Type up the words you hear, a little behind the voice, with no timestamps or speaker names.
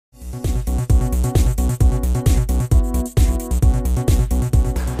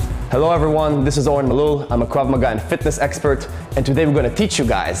Hello everyone, this is Oren Mellul. I'm a KRAV MAGA and fitness expert, and today we're going to teach you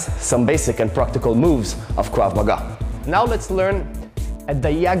guys some basic and practical moves of KRAV MAGA. Now let's learn a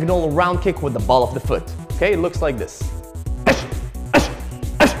diagonal round kick with the ball of the foot. Okay, it looks like this.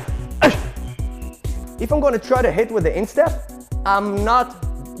 If I'm going to try to hit with the instep, I'm not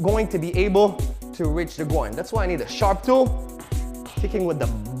going to be able to reach the groin. That's why I need a sharp tool, kicking with the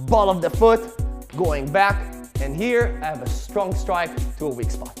ball of the foot, going back, and here I have a strong strike to a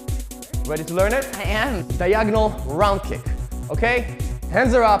weak spot. Ready to learn it? I am. Diagonal round kick, okay?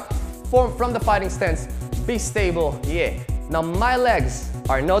 Hands are up, form from the fighting stance, be stable, yeah. Now my legs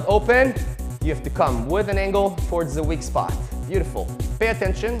are not open, you have to come with an angle towards the weak spot. Beautiful. Pay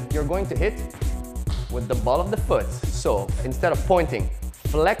attention, you're going to hit with the ball of the foot. So instead of pointing,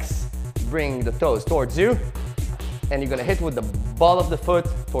 flex, bring the toes towards you, and you're gonna hit with the ball of the foot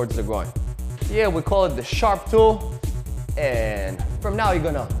towards the groin. Yeah, we call it the sharp tool, and from now you're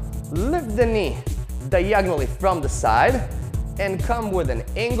gonna lift the knee diagonally from the side and come with an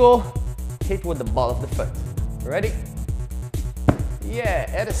angle, hit with the ball of the foot. Ready? Yeah,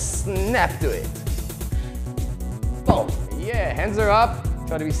 add a snap to it. Boom. Yeah, hands are up,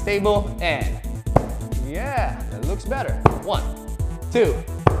 try to be stable, and yeah, that looks better. 1, 2,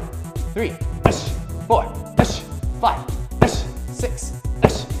 3, 4, 5, 6,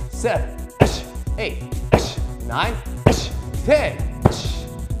 7, 8, 9, 10.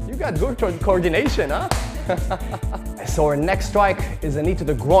 You got good coordination, huh? So our next strike is a knee to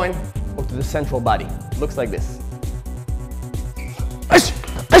the groin or to the central body. Looks like this.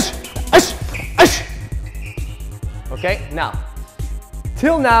 Okay, now,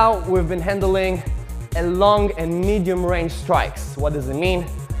 till now we've been handling a long and medium range strikes. What does it mean?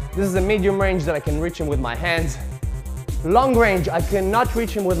 This is a medium range that I can reach him with my hands. Long range, I cannot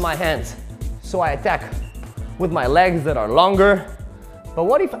reach him with my hands. So I attack with my legs that are longer. But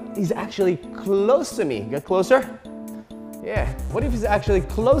what if he's actually close to me? Get closer. Yeah, what if he's actually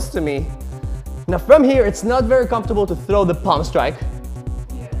close to me? Now from here, it's not very comfortable to throw the palm strike.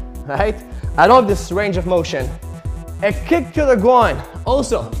 Yeah. Right? I don't have this range of motion. A kick to the groin,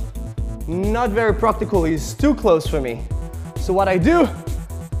 also not very practical. He's too close for me. So what I do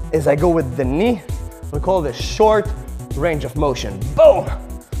is I go with the knee. We call this short range of motion. Boom!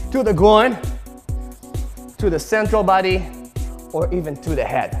 To the groin, to the central body, or even to the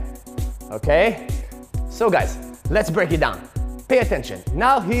head. Okay? So guys, let's break it down. Pay attention.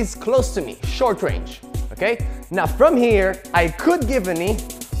 Now he's close to me, short range. Okay? Now from here, I could give a knee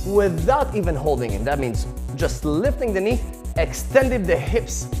without even holding him. That means just lifting the knee, extending the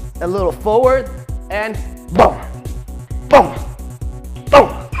hips a little forward, and boom, boom,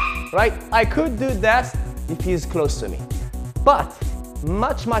 boom. Right? I could do that if he's close to me. But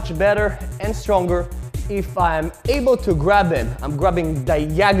much better and stronger if I'm able to grab him. I'm grabbing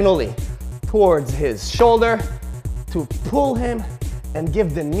diagonally towards his shoulder to pull him and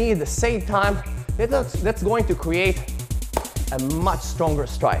give the knee at the same time. That's going to create a much stronger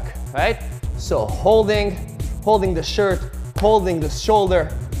strike, right? So holding the shirt, holding the shoulder,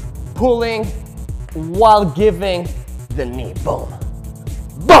 pulling while giving the knee. Boom,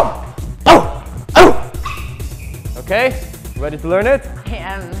 boom, oh, oh. Okay, ready to learn it? I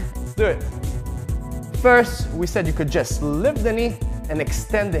am. Let's do it. First, we said you could just lift the knee and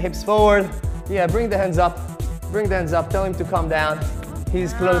extend the hips forward. Yeah, bring the hands up, tell him to calm down.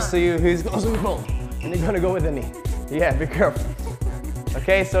 He's close to you, he's close to you, boom. And you're gonna go with the knee. Yeah, be careful.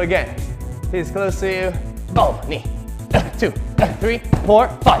 Okay, so again, he's close to you, boom, knee. 2, 3, 4,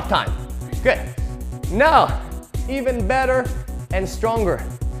 5 times. Good. Now, even better and stronger.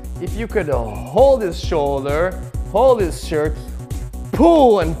 If you could hold his shoulder, hold his shirt,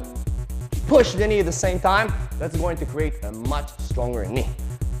 pull and push the knee at the same time, that's going to create a much stronger knee.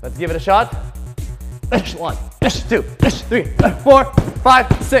 Let's give it a shot. 1, 2, 3, 4,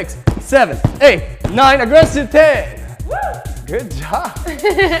 5, 6, 7, 8, 9, aggressive 10. Woo! Good job.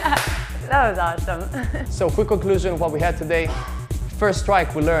 That was awesome. So quick conclusion of what we had today. First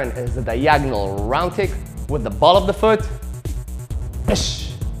strike we learned is the diagonal round kick with the ball of the foot.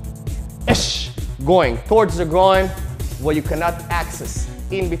 Ish, ish, going towards the groin where you cannot access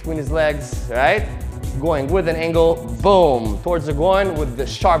in between his legs, right? Going with an angle, boom, towards the groin with the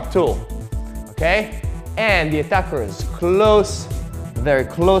sharp tool, okay? And the attacker is close, very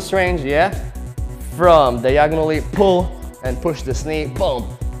close range, yeah? From diagonally pull and push this knee, boom,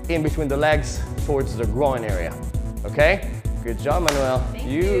 in between the legs towards the groin area, okay? Good job, Manuel. Thank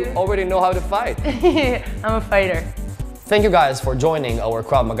you. Already know how to fight. I'm a fighter. Thank you guys for joining our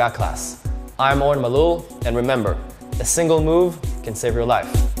KRAV MAGA class. I'm Oren Mellul, and remember, a single move can save your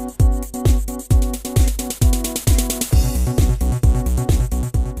life.